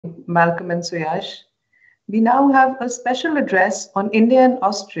Malcolm and Suyash. We now have a special address on India and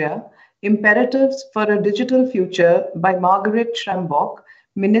Austria, Imperatives for a Digital Future by Margarete Schramböck,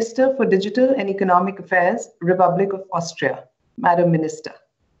 Minister for Digital and Economic Affairs, Republic of Austria. Madam Minister.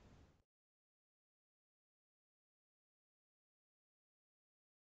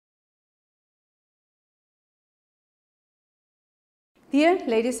 Dear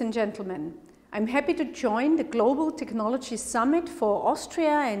ladies and gentlemen, I'm happy to join the Global Technology Summit for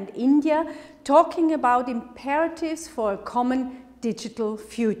Austria and India, talking about imperatives for a common digital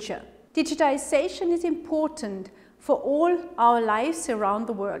future. Digitization is important for all our lives around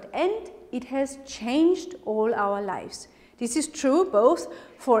the world, and it has changed all our lives. This is true both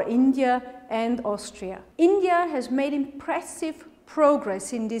for India and Austria. India has made impressive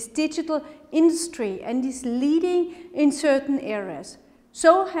progress in this digital industry and is leading in certain areas.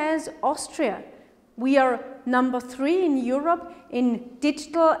 So has Austria. We are number 3 in Europe in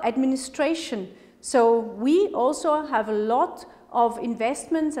digital administration. So we also have a lot of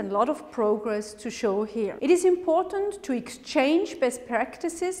investments and a lot of progress to show here. It is important to exchange best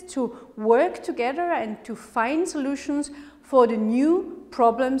practices, to work together and to find solutions for the new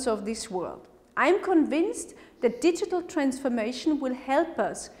problems of this world. I'm convinced that digital transformation will help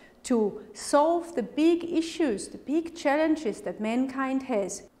us to solve the big issues, the big challenges that mankind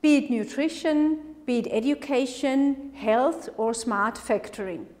has, be it nutrition, be it education, health or smart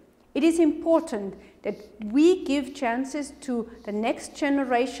factoring. It is important that we give chances to the next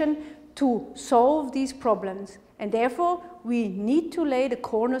generation to solve these problems, and therefore we need to lay the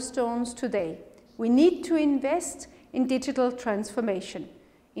cornerstones today. We need to invest in digital transformation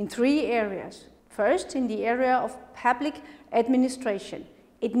in 3 areas. First, in the area of public administration.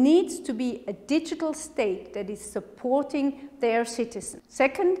 It needs to be a digital state that is supporting their citizens.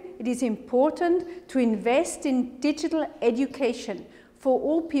 Second, it is important to invest in digital education for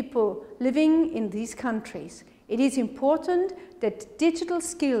all people living in these countries. It is important that digital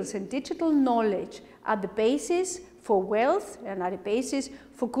skills and digital knowledge are the basis for wealth and are the basis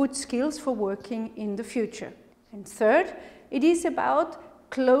for good skills for working in the future. And third, it is about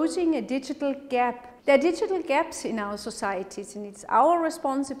closing a digital gap. There are digital gaps in our societies, and it's our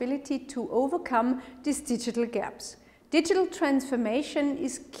responsibility to overcome these digital gaps. Digital transformation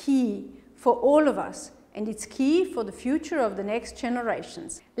is key for all of us, and it's key for the future of the next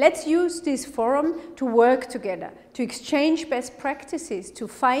generations. Let's use this forum to work together, to exchange best practices, to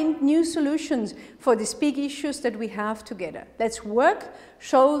find new solutions for these big issues that we have together. Let's work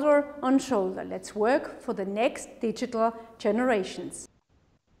shoulder on shoulder. Let's work for the next digital generations.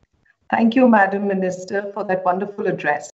 Thank you, Madam Minister, for that wonderful address.